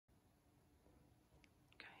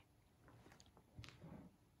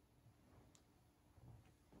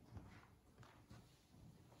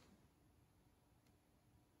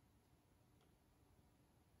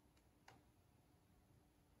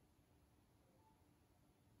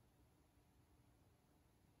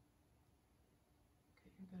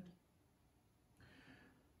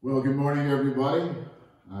Well, good morning, everybody.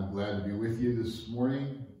 I'm glad to be with you this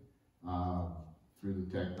morning through the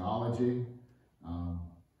technology.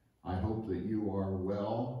 I hope that you are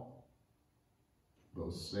well,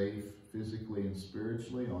 both safe physically and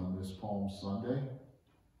spiritually on this Palm Sunday.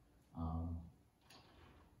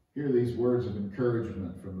 Hear these words of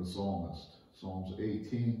encouragement from the psalmist. Psalms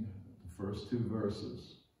 18, the first two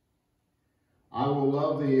verses. I will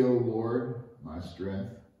love thee, O Lord, my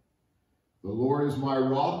strength. The Lord is my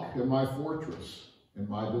rock and my fortress and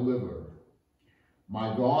my deliverer.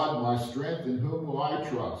 My God, my strength, in whom will I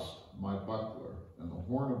trust, my buckler and the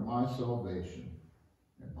horn of my salvation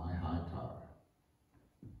and my high tower.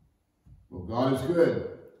 Well, God is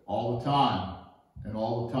good all the time, and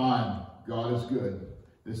all the time, God is good.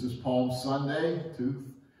 This is Palm Sunday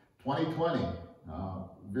 2020.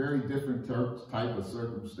 Very different type of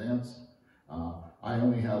circumstance. I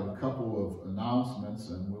only have a couple of announcements,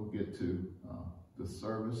 and we'll get to the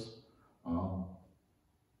service.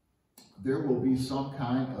 There will be some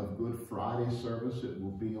kind of Good Friday service. It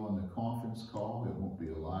will be on the conference call. It won't be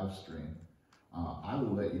a live stream. I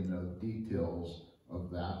will let you know details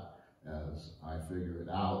of that as I figure it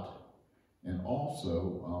out. And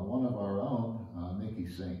also, one of our own, Nikki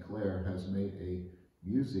St. Clair, has made a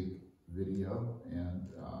music video, and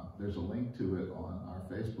there's a link to it on our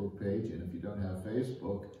Facebook page. And if you don't have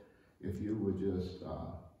Facebook, if you would just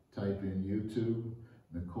type in YouTube,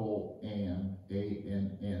 Nicole Ann,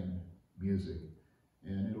 A-N-N, music,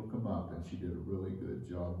 and it'll come up, and she did a really good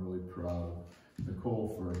job. Really proud of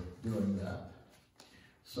Nicole for doing that.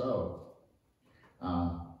 So,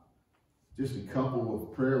 just a couple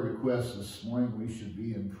of prayer requests this morning. We should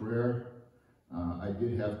be in prayer. I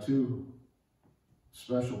did have two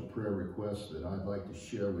special prayer requests that I'd like to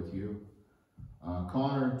share with you.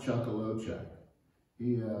 Connor Chukalochek,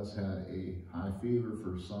 he has had a high fever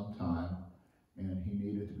for some time, and he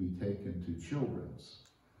needed to be taken to Children's.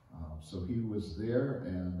 So he was there,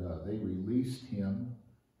 and they released him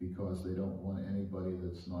because they don't want anybody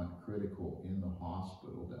that's not critical in the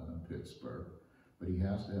hospital down in Pittsburgh. But he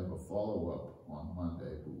has to have a follow-up on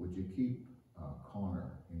Monday. But would you keep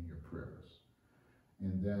Connor in your prayers?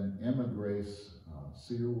 And then Emma Grace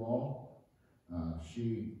Cedarwall,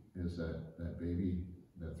 she is that baby,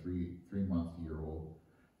 that three-month-year-old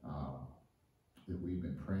that we've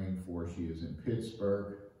been praying for. She is in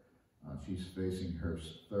Pittsburgh. She's facing her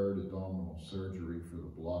third abdominal surgery for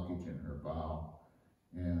the blockage in her bowel,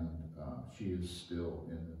 and she is still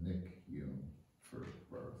in the NICU for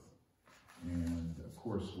birth. And of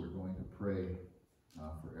course, we're going to pray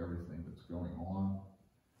for everything that's going on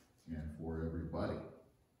and for everybody.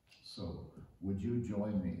 So, would you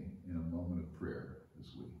join me in a moment of prayer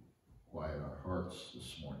as we quiet our hearts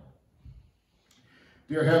this morning?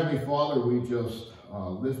 Dear Heavenly Father, we just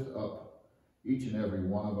lift up each and every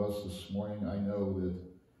one of us this morning. I know that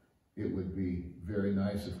it would be very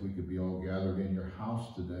nice if we could be all gathered in your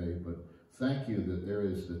house today, but thank you that there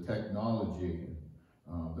is the technology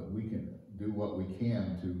that we can do what we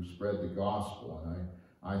can to spread the gospel. And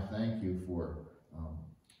I thank you for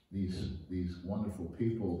these wonderful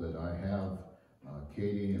people that I have,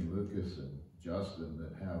 Katie and Lucas and Justin,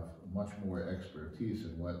 that have much more expertise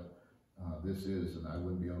in what this is, and I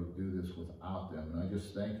wouldn't be able to do this without them. And I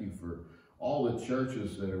just thank you for all the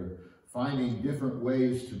churches that are finding different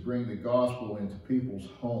ways to bring the gospel into people's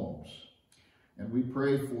homes. And we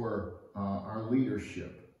pray for our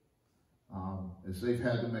leadership as they've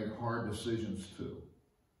had to make hard decisions too.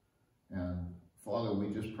 And Father, we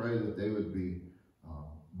just pray that they would be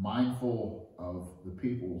mindful of the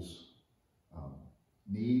people's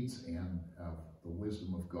needs and of the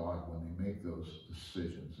wisdom of God when they make those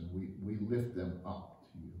decisions. And we lift them up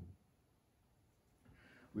to you.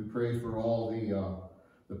 We pray for all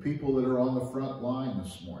the people that are on the front line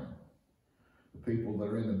this morning, the people that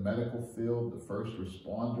are in the medical field, the first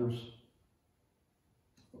responders,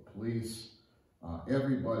 the police,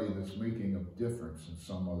 everybody that's making a difference in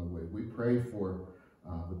some other way. We pray for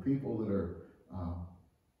the people that are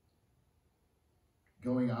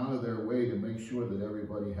going out of their way to make sure that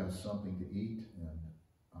everybody has something to eat and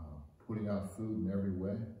putting out food in every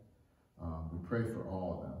way. We pray for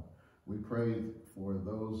all of them. We pray for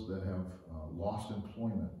those that have lost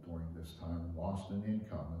employment during this time, lost an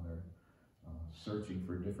income, and they're searching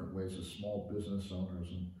for different ways, of small business owners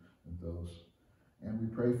and those. And we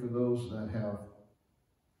pray for those that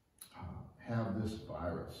have this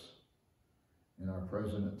virus. And our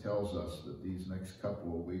president tells us that these next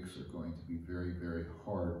couple of weeks are going to be very, very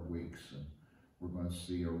hard weeks, and we're going to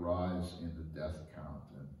see a rise in the death count,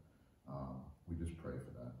 and we just pray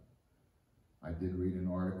for that. I did read an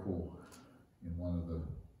article in one of the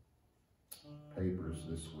papers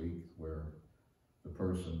this week where the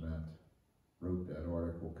person that wrote that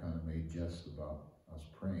article kind of made jest about us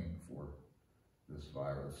praying for this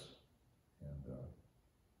virus.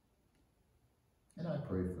 And I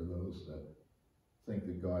pray for those that think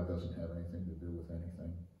that God doesn't have anything to do with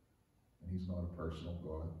anything, and he's not a personal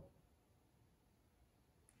God.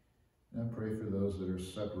 And I pray for those that are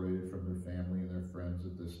separated from their family and their friends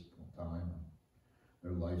at this time.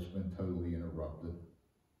 Their life's been totally interrupted.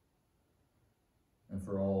 And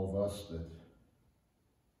for all of us that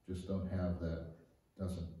just don't have that,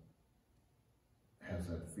 has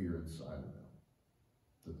that fear inside of them,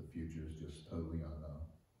 that the future is just totally unknown.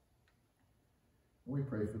 And we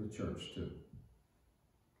pray for the church too.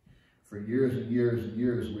 For years and years and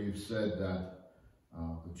years, we've said that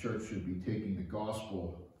the church should be taking the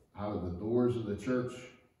gospel out of the doors of the church.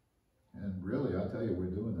 And really, I tell you, we're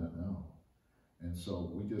doing that now. And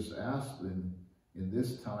so we just asked in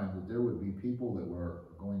this time that there would be people that were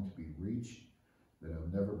going to be reached that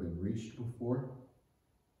have never been reached before.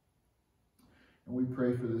 And we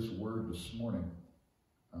pray for this word this morning.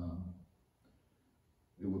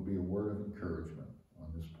 It would be a word of encouragement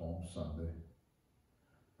on this Palm Sunday.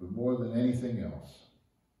 But more than anything else,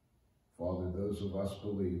 Father, those of us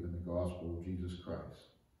believe in the gospel of Jesus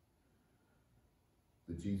Christ,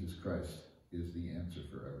 that Jesus Christ is the answer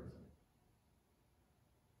for everything.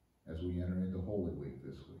 As we enter into Holy Week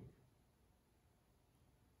this week,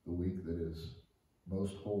 the week that is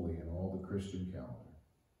most holy in all the Christian calendar,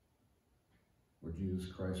 where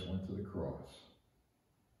Jesus Christ went to the cross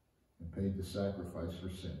and paid the sacrifice for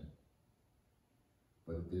sin.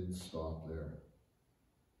 But it didn't stop there.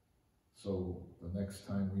 So the next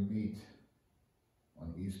time we meet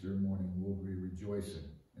on Easter morning, we'll be rejoicing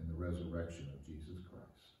in the resurrection of Jesus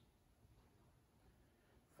Christ.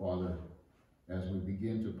 Father, as we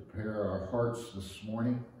begin to prepare our hearts this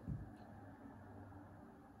morning,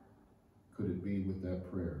 could it be with that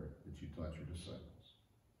prayer that you taught your disciples?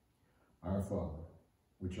 Our Father,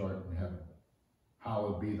 which art in heaven,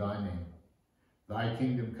 hallowed be thy name. Thy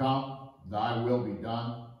kingdom come, thy will be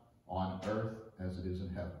done on earth as it is in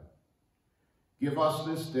heaven. Give us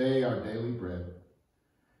this day our daily bread,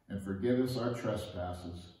 and forgive us our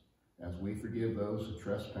trespasses, as we forgive those who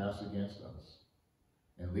trespass against us.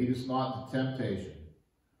 And lead us not into temptation,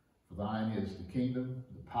 for thine is the kingdom,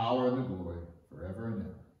 the power, and the glory, forever and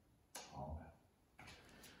ever. Amen.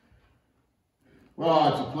 Well,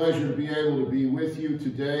 it's a pleasure to be able to be with you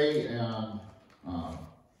today and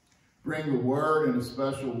bring the word in a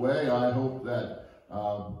special way. I hope that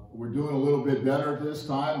we're doing a little bit better this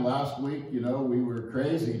time. Last week, you know, we were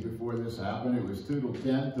crazy before this happened. It was 2 till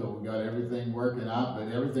 10 till we got everything working out, but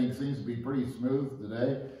everything seems to be pretty smooth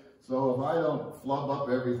today. So if I don't flub up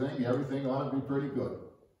everything ought to be pretty good.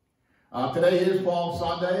 Today is Palm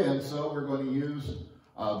Sunday, and so we're going to use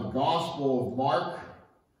the Gospel of Mark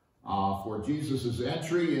for Jesus'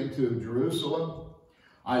 entry into Jerusalem.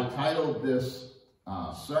 I titled this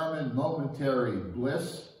sermon, Momentary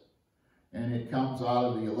Bliss, and it comes out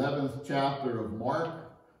of the 11th chapter of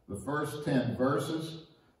Mark, the first 10 verses.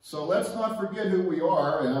 So let's not forget who we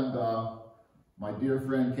are, and my dear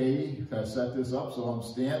friend Katie has set this up, so I'm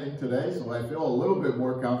standing today, so I feel a little bit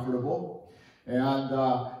more comfortable. And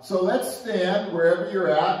so let's stand wherever you're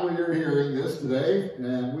at when you're hearing this today,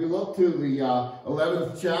 and we look to the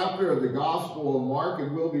 11th chapter of the Gospel of Mark,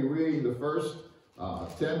 and we'll be reading the first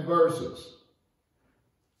 10 verses.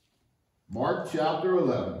 Mark chapter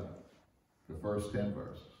 11, the first 10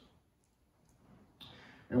 verses.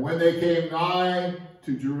 And when they came nigh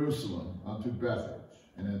to Jerusalem, unto Bethphage,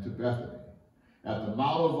 and unto Bethany, at the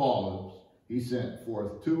Mount of Olives, he sent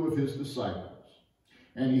forth 2 of his disciples.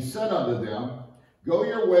 And he said unto them, Go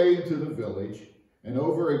your way into the village, and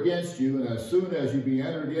over against you, and as soon as you be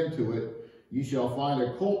entered into it, ye shall find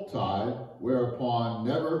a colt tied, whereupon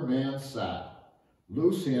never man sat.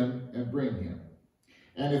 Loose him, and bring him.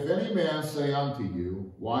 And if any man say unto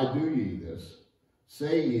you, Why do ye this?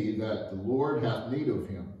 Say ye that the Lord hath need of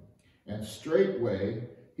him, and straightway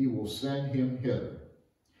he will send him hither.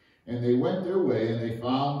 And they went their way, and they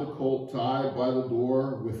found the colt tied by the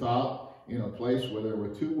door without, in a place where there were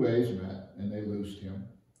 2 ways met, and they loosed him.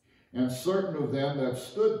 And certain of them that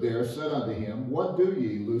stood there said unto him, What do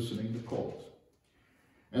ye, loosening the colt?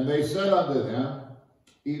 And they said unto them,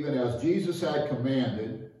 even as Jesus had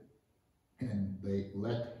commanded, and they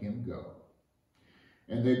let him go.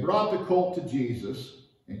 And they brought the colt to Jesus,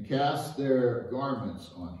 and cast their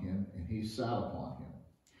garments on him, and he sat upon him.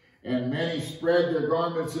 And many spread their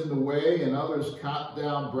garments in the way, and others cut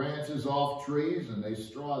down branches off trees, and they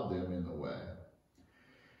strawed them in the way.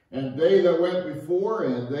 And they that went before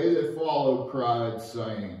and they that followed cried,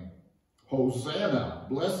 saying, Hosanna,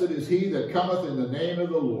 blessed is he that cometh in the name of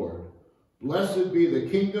the Lord. Blessed be the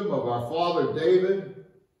kingdom of our father David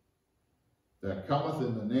that cometh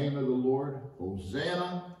in the name of the Lord.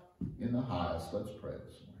 Hosanna in the highest. Let's pray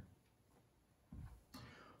this morning.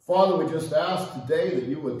 Father, we just ask today that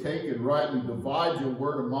you would take and rightly divide your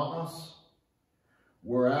word among us.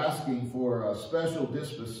 We're asking for a special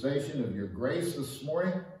dispensation of your grace this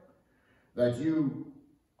morning, that you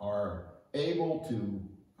are able to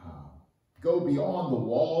go beyond the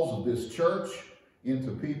walls of this church into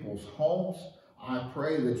people's homes. I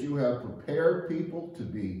pray that you have prepared people to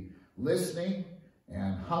be listening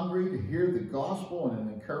and hungry to hear the gospel and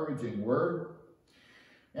an encouraging word.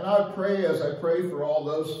 And I pray, as I pray for all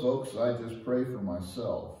those folks, I just pray for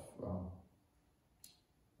myself.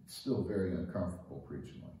 It's still very uncomfortable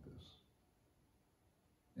preaching like this.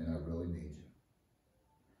 And I really need you.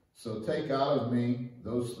 So take out of me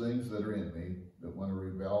those things that are in me that want to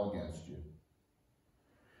rebel against you.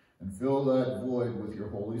 And fill that void with your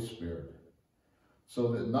Holy Spirit,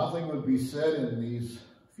 so that nothing would be said in these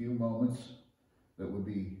few moments that would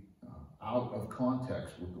be out of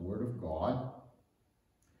context with the Word of God,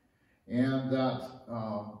 and that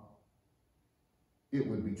it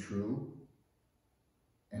would be true,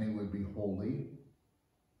 and it would be holy,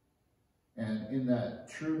 and in that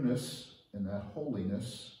trueness and that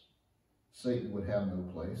holiness, Satan would have no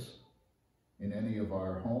place in any of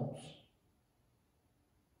our homes,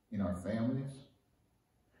 in our families,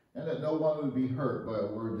 and that no one would be hurt by a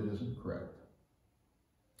word that isn't correct.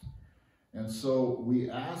 And so we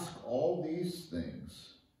ask all these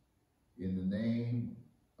things in the name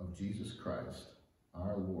of Jesus Christ,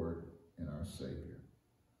 our Lord and our Savior.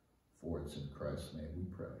 For it's in Christ's name we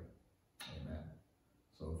pray. Amen.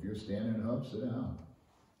 So if you're standing up, sit down.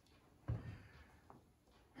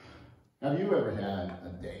 Have you ever had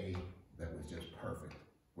a day that was just perfect,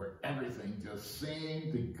 where everything just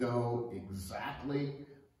seemed to go exactly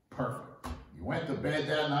perfect? You went to bed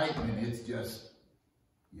that night and it's just,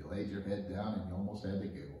 you laid your head down and you almost had to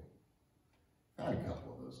giggle. I had a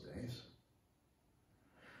couple of those days.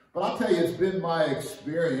 But I'll tell you, it's been my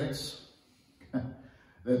experience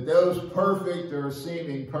that those perfect or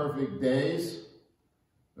seeming perfect days,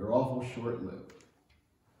 they're awful short-lived.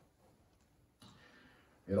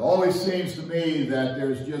 It always seems to me that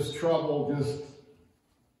there's just trouble just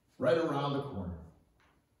right around the corner.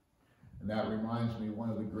 And that reminds me of one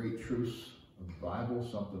of the great truths of the Bible,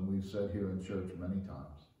 something we've said here in church many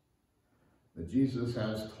times, that Jesus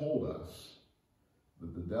has told us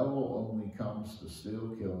that the devil only comes to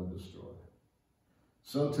steal, kill, and destroy.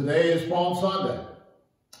 So today is Palm Sunday.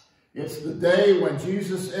 It's the day when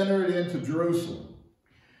Jesus entered into Jerusalem.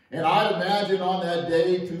 And I'd imagine on that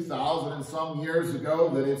day, 2,000 and some years ago,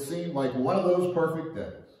 that it seemed like one of those perfect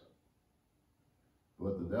days.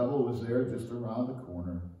 But the devil was there just around the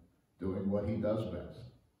corner, doing what he does best.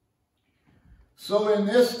 So in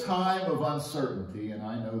this time of uncertainty, and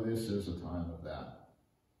I know this is a time of that,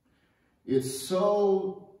 it's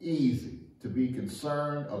so easy to be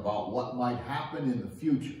concerned about what might happen in the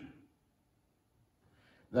future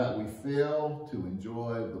that we fail to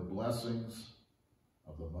enjoy the blessings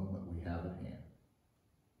of the moment we have at hand.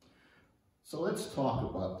 So let's talk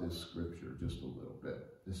about this scripture just a little bit.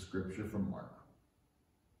 This scripture from Mark.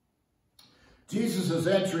 Jesus'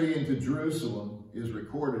 entry into Jerusalem is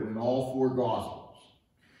recorded in all four Gospels.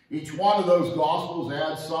 Each one of those Gospels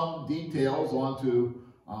adds some details onto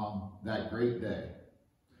that great day.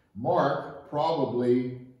 Mark,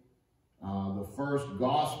 probably the first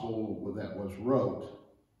Gospel that was wrote,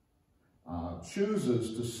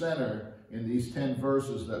 chooses to center in these 10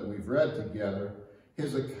 verses that we've read together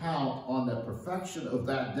his account on the perfection of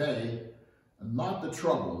that day and not the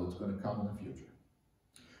trouble that's going to come in the future.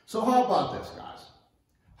 So how about this, guys?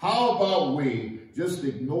 How about we just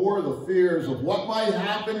ignore the fears of what might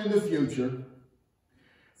happen in the future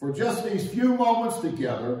for just these few moments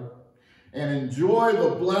together and enjoy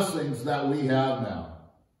the blessings that we have now?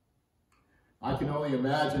 I can only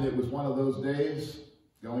imagine it was one of those days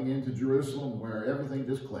going into Jerusalem where everything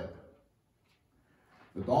just clicked.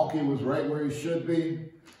 The donkey was right where he should be.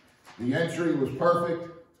 The entry was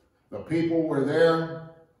perfect. The people were there.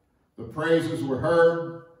 The praises were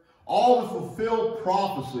heard. All the fulfilled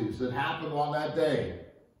prophecies that happened on that day.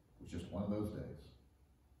 It was just one of those days.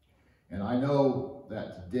 And I know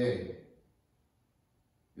that today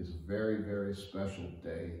is a very, very special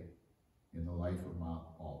day in the life of Mount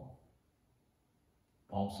Olive.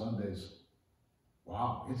 Palm Sundays.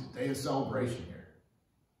 Wow, it's a day of celebration here.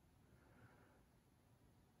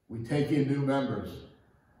 We take in new members.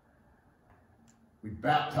 We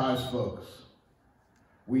baptize folks.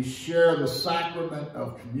 We share the sacrament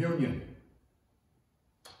of communion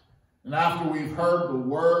And after we've heard the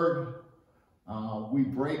word, we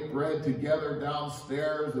break bread together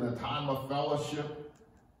downstairs in a time of fellowship.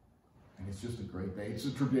 And it's just a great day. It's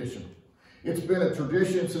a tradition. It's been a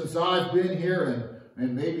tradition since I've been here,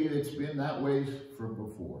 and maybe it's been that way from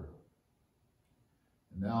before.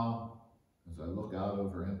 And now, as I look out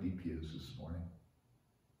over empty pews this morning,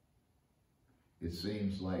 it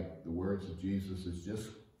seems like the words of Jesus is just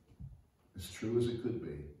as true as it could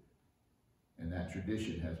be. And that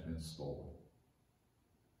tradition has been stolen.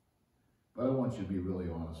 But I want you to be really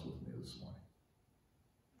honest with me this morning.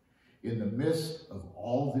 In the midst of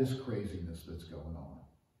all this craziness that's going on,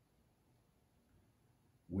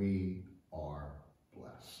 we are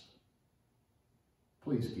blessed.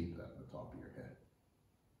 Please keep that at the top of your head.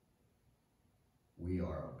 We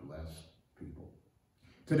are a blessed people.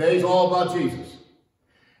 Today's all about Jesus.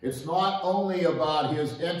 It's not only about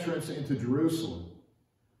his entrance into Jerusalem,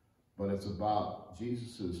 but it's about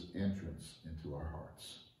Jesus' entrance into our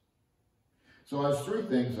hearts. So there's three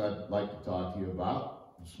things I'd like to talk to you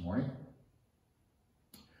about this morning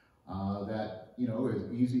that,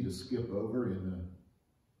 is easy to skip over in the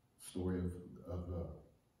story of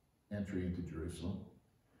the entry into Jerusalem.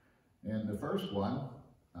 And the first one,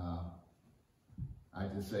 I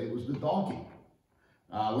just say it was the donkey.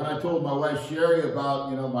 When I told my wife Sherry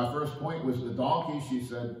about, my first point was the donkey, she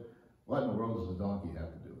said, what in the world does the donkey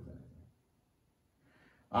have to do with anything?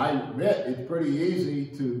 I admit it's pretty easy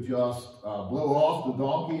to just blow off the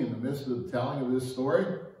donkey in the midst of the telling of this story.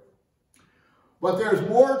 But there's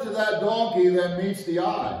more to that donkey than meets the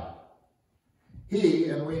eye. He,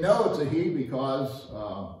 and we know it's a he because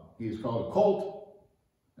he's called a colt,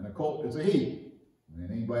 and a colt is a he. And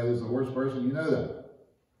anybody that's a horse person, you know that.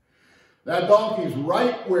 That donkey's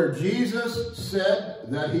right where Jesus said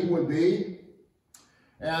that he would be.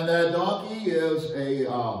 And that donkey is a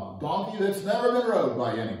donkey that's never been rode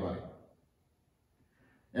by anybody.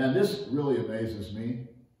 And this really amazes me.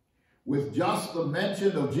 With just the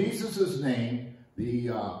mention of Jesus' name,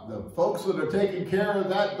 the folks that are taking care of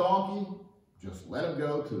that donkey just let him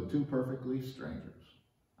go to two perfectly strangers.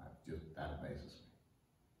 That amazes me.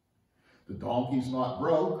 The donkey's not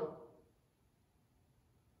broke,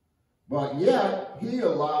 but yet he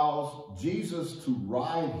allows Jesus to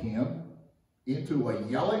ride him into a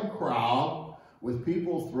yelling crowd with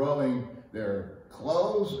people throwing their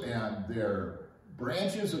clothes and their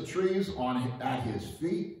branches of trees at his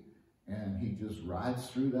feet, and he just rides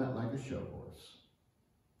through that like a show horse.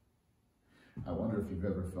 I wonder if you've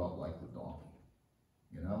ever felt like the donkey.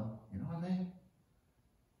 You know what I mean?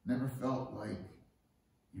 Never felt like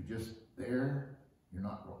you're just there. You're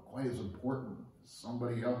not quite as important as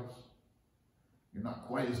somebody else. You're not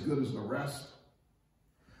quite as good as the rest.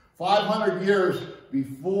 500 years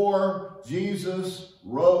before Jesus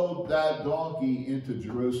rode that donkey into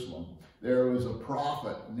Jerusalem, there was a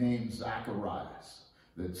prophet named Zacharias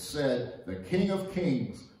that said the King of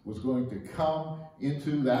Kings was going to come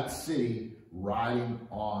into that city riding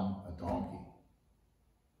on a donkey.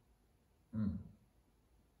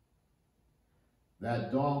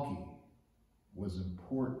 That donkey was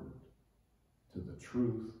important to the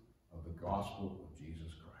truth of the gospel of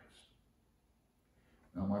Jesus Christ.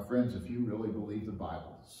 Now, my friends, if you really believe the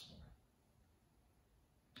Bible this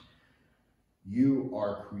morning, you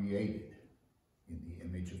are created in the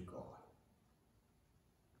image of God.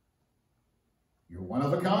 You're one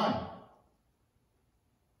of a kind.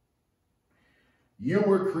 You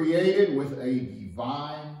were created with a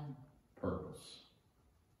divine purpose.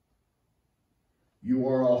 You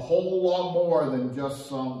are a whole lot more than just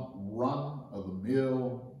some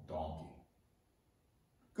run-of-the-mill donkey.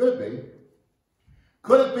 Could it be?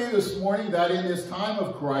 Could it be this morning that in this time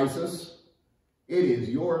of crisis, it is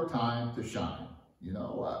your time to shine?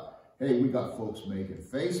 Hey, we got folks making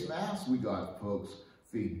face masks. We got folks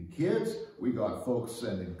feeding kids. We got folks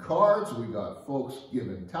sending cards. We got folks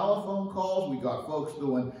giving telephone calls. We got folks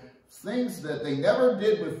doing things that they never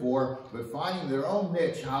did before, but finding their own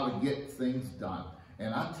niche how to get things done.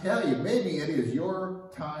 And I tell you, maybe it is your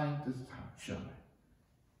time to shine,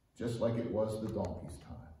 just like it was the donkey's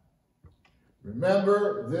time.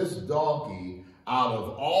 Remember, this donkey, out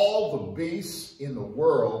of all the beasts in the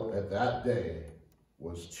world at that day,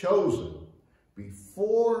 was chosen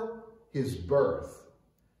before his birth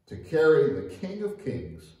to carry the King of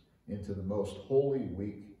Kings into the most holy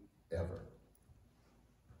week ever.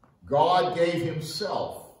 God gave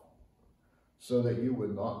himself so that you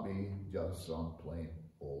would not be just some plain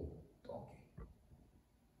old donkey.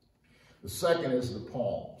 The second is the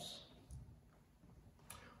palms.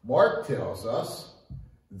 Mark tells us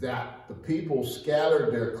that the people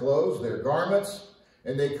scattered their clothes, their garments,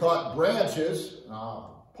 and they caught branches,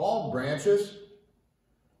 palm branches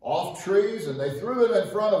off trees, and they threw them in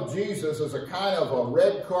front of Jesus as a kind of a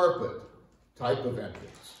red carpet type of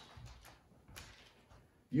entrance.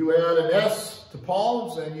 You add an S to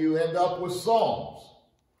palms and you end up with Psalms,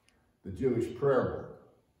 the Jewish prayer book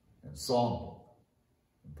and song book,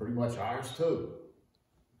 and pretty much ours too.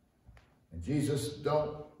 And Jesus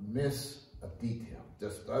don't miss a detail,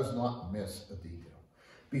 just does not miss a detail.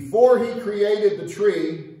 Before he created the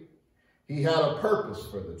tree, he had a purpose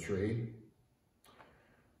for the tree.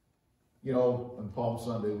 You know, on Palm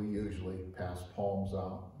Sunday, we usually pass palms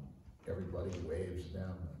out. Everybody waves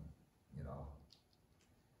them, you know.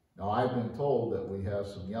 Now, I've been told that we have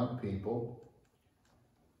some young people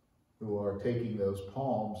who are taking those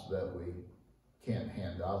palms that we can't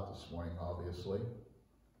hand out this morning, obviously,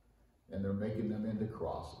 and they're making them into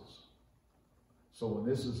crosses. So when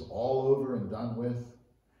this is all over and done with,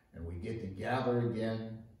 and we get to gather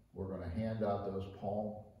again, we're going to hand out those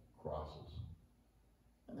palm crosses.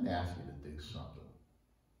 I'm going to ask you to do something,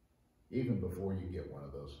 even before you get one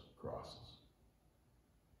of those crosses.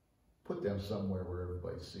 Put them somewhere where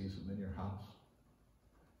everybody sees them in your house.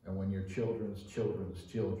 And when your children's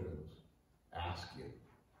ask you,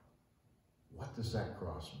 what does that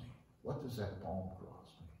cross mean? What does that palm cross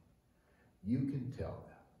mean? You can tell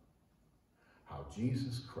them how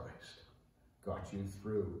Jesus Christ got you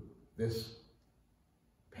through this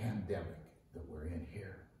pandemic that we're in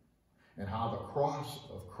here, and how the cross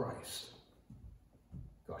of Christ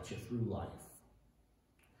got you through life,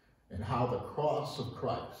 and how the cross of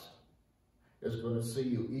Christ is going to see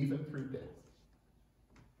you even through death.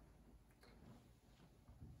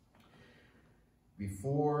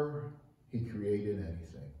 Before he created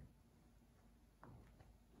anything,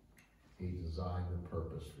 he designed a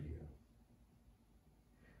purpose for you.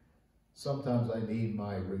 Sometimes I need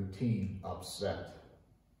my routine upset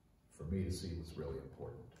for me to see what's really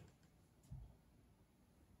important.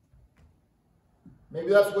 Maybe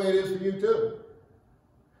that's the way it is for you too.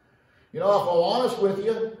 You know, if I'm honest with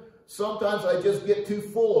you, sometimes I just get too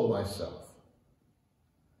full of myself,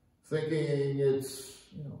 thinking it's,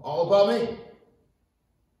 you know, all about me.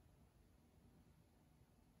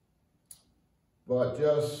 But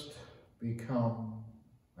just become,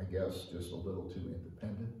 I guess, just a little too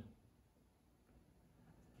independent,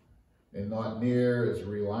 and not near as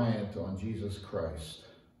reliant on Jesus Christ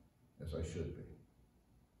as I should be.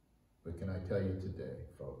 But can I tell you today,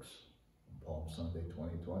 folks, on Palm Sunday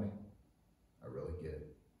 2020, I really get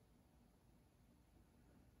it.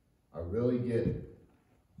 I really get it,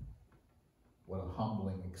 what a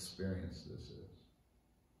humbling experience this is.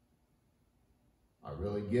 I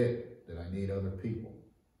really get that I need other people.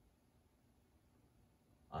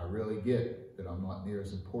 I really get that I'm not near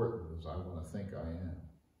as important as I want to think I am.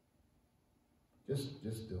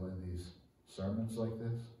 Just doing these sermons like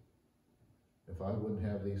this, if I wouldn't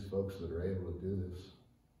have these folks that are able to do this,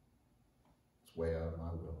 it's way out of my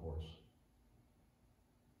wheelhorse.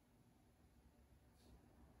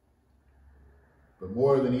 But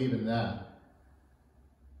more than even that,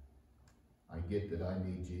 I get that I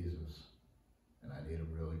need Jesus, and I need him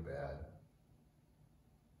really bad.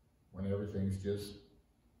 When everything's just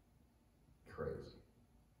crazy,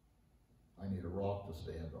 I need a rock to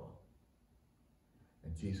stand on.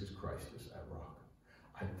 And Jesus Christ is that rock.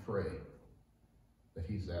 I pray that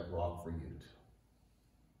he's that rock for you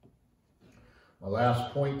too. My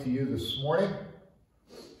last point to you this morning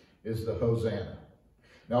is the Hosanna.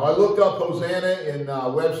 Now, I looked up Hosanna in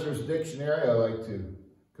Webster's dictionary. I like to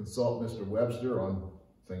consult Mr. Webster on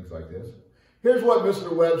things like this. Here's what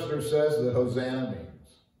Mr. Webster says that Hosanna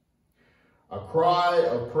means: a cry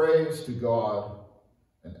of praise to God,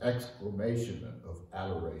 an exclamation of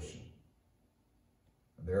adoration.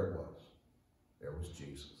 And there it was. There was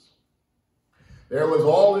Jesus. There was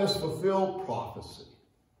all this fulfilled prophecy.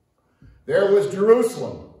 There was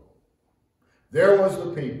Jerusalem. There was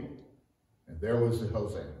the people. And there was the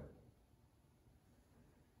Hosanna.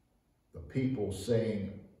 The people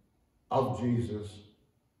saying of Jesus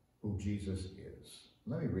who Jesus is.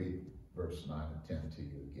 Let me read verse 9 and 10 to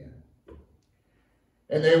you again.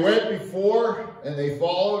 And they went before, and they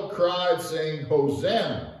followed, cried, saying,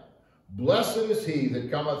 Hosanna! Blessed is he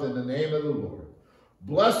that cometh in the name of the Lord.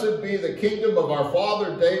 Blessed be the kingdom of our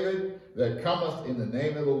father David that cometh in the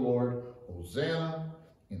name of the Lord. Hosanna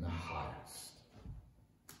in the highest.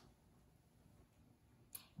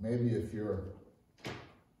 Maybe if you're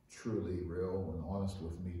truly real and honest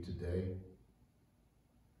with me today,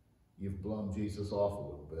 you've blown Jesus off a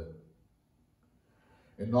little bit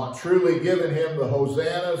and not truly given him the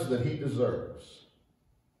hosannas that he deserves.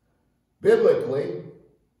 Biblically,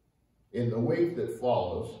 in the week that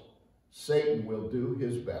follows, Satan will do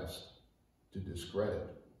his best to discredit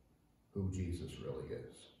who Jesus really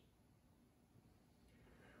is.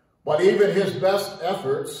 But even his best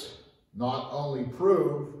efforts not only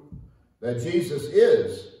prove that Jesus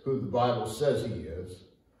is who the Bible says he is,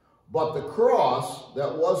 but the cross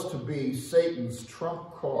that was to be Satan's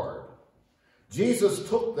trump card, Jesus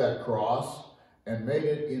took that cross and made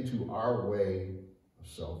it into our way of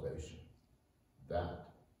salvation. That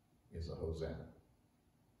is a Hosanna.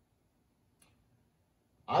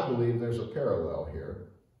 I believe there's a parallel here.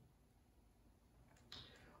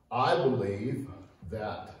 I believe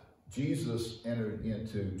that Jesus entered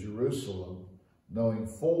into Jerusalem knowing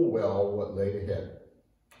full well what lay ahead.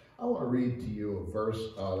 I want to read to you a verse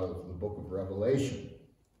out of the book of Revelation,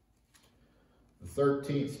 the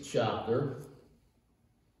 13th chapter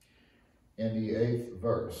and the 8th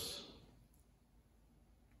verse.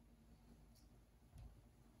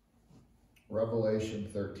 Revelation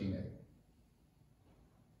 13:8.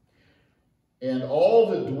 And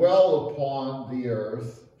all that dwell upon the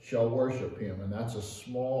earth shall worship him. And that's a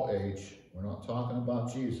small h. We're not talking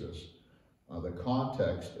about Jesus. The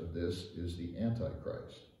context of this is the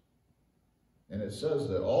Antichrist. And it says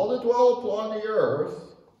that all that dwell upon the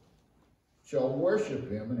earth shall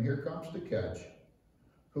worship him. And here comes the catch.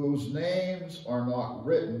 Whose names are not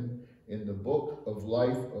written in the book of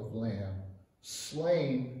life of Lamb,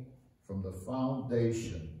 slain from the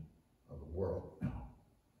foundation of the world.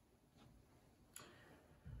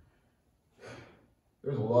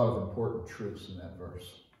 There's a lot of important truths in that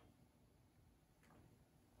verse.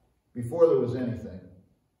 Before there was anything,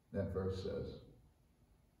 that verse says,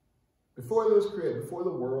 before there was created, before the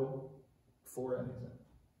world, before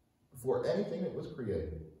anything that was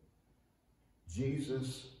created,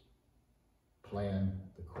 Jesus planned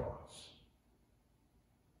the cross.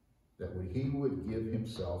 That he would give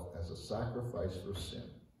himself as a sacrifice for sin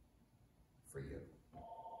for you.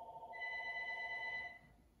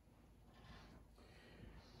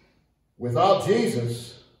 Without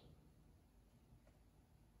Jesus,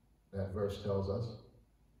 that verse tells us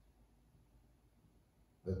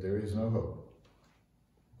that there is no hope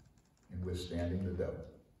in withstanding the devil.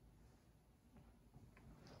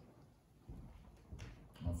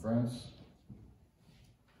 My friends,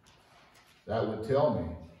 that would tell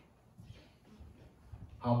me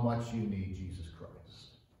how much you need Jesus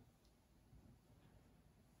Christ.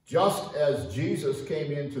 Just as Jesus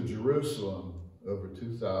came into Jerusalem over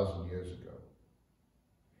 2,000 years ago,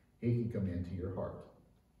 he can come into your heart.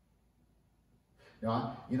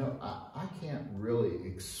 Now, I can't really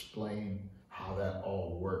explain how that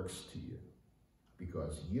all works to you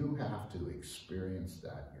because you have to experience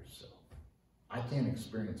that yourself. I can't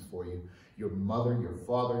experience for you. Your mother, your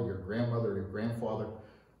father, your grandmother, your grandfather,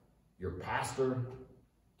 your pastor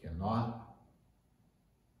cannot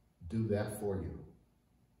do that for you.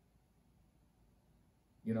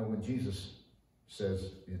 You know, when Jesus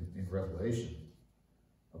says in Revelation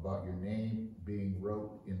about your name being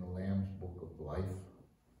wrote in the Lamb's book of life,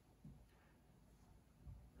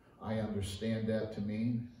 I understand that to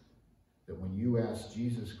mean that when you ask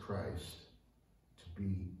Jesus Christ to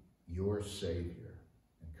be your Savior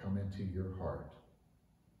and come into your heart,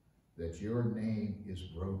 that your name is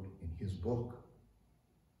wrote in his book.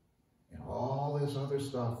 And all this other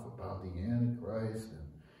stuff about the Antichrist and,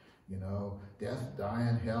 death,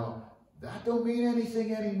 dying, hell, that don't mean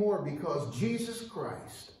anything anymore because Jesus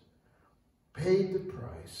Christ paid the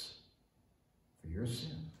price for your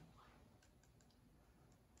sin.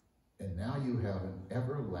 And now you have an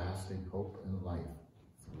everlasting hope in life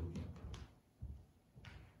through him.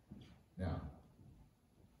 Now,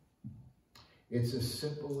 it's as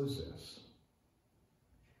simple as this.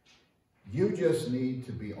 You just need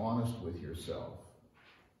to be honest with yourself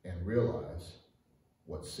and realize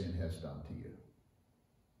what sin has done to you.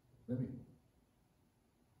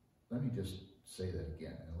 Let me just say that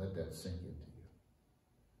again and let that sink into you.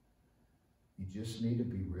 You just need to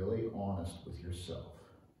be really honest with yourself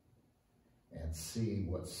and see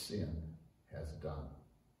what sin has done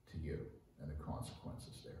to you and the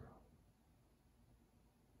consequences thereof.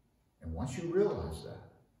 And once you realize that,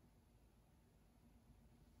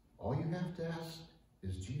 all you have to ask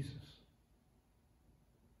is Jesus.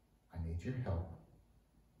 I need your help.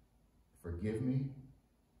 Forgive me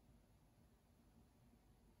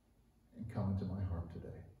and come into my heart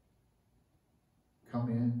today. Come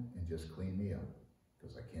in and just clean me up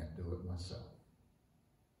because I can't do it myself.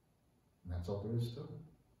 And that's all there is to it.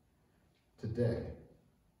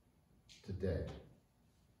 Today,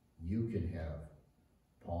 you can have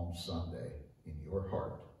Palm Sunday in your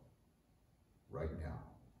heart right now.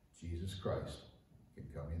 Jesus Christ can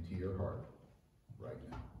come into your heart right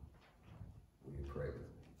now. pray with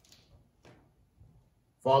me.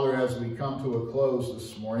 Father, as we come to a close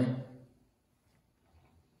this morning,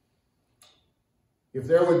 if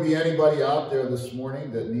there would be anybody out there this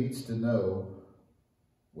morning that needs to know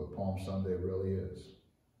what Palm Sunday really is,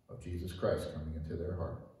 of Jesus Christ coming into their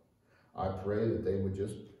heart, I pray that they would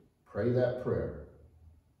just pray that prayer,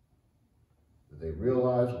 that they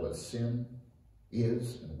realize what sin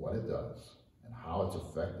is and what it does and how it's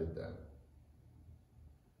affected them.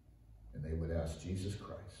 And they would ask Jesus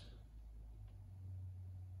Christ,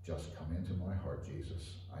 just come into my heart,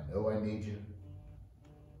 Jesus. I know I need you,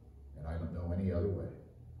 and I don't know any other way.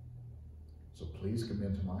 So please come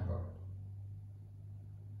into my heart.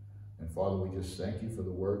 And Father, we just thank you for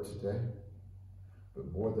the word today.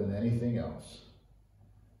 But more than anything else,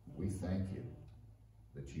 we thank you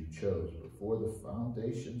that you chose before the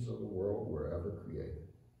foundations of the world were ever created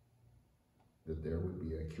that there would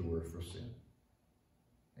be a cure for sin.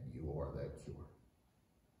 And you are that cure.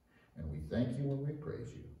 And we thank you and we praise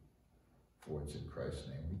you. For it's in Christ's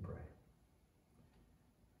name we pray.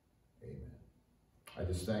 Amen. I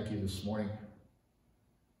just thank you this morning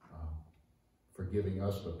for giving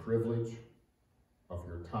us the privilege of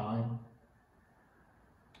your time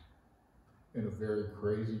in a very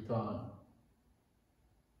crazy time.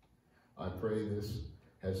 I pray this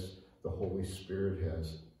as the Holy Spirit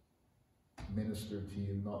has ministered to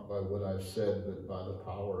you, not by what I've said, but by the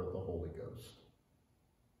power of the Holy Ghost.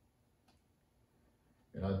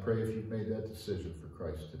 And I pray if you've made that decision for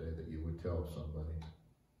Christ today, that you would tell somebody,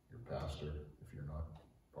 your pastor, if you're not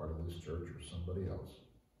part of this church, or somebody else,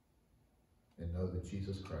 and know that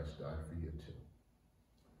Jesus Christ died for you too.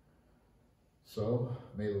 So,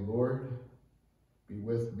 may the Lord be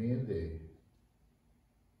with me and thee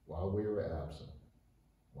while we are absent,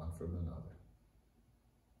 one from another,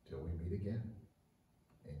 till we meet again.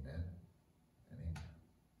 Amen and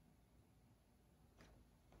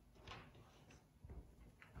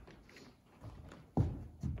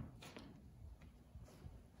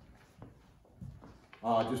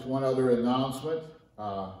amen. Just one other announcement.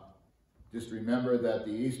 Just remember that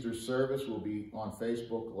the Easter service will be on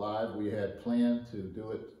Facebook Live. We had planned to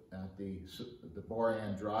do it at the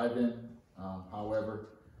Bar-Ann Drive-In. However,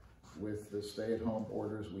 with the stay-at-home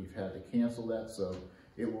orders, we've had to cancel that. So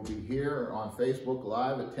it will be here on Facebook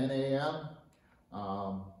Live at 10 a.m.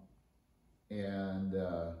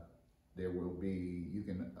 There will be, you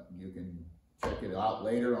can check it out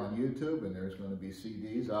later on YouTube, and there's going to be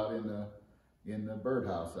CDs out in the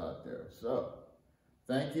birdhouse out there. So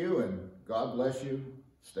thank you, and God bless you.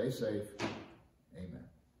 Stay safe.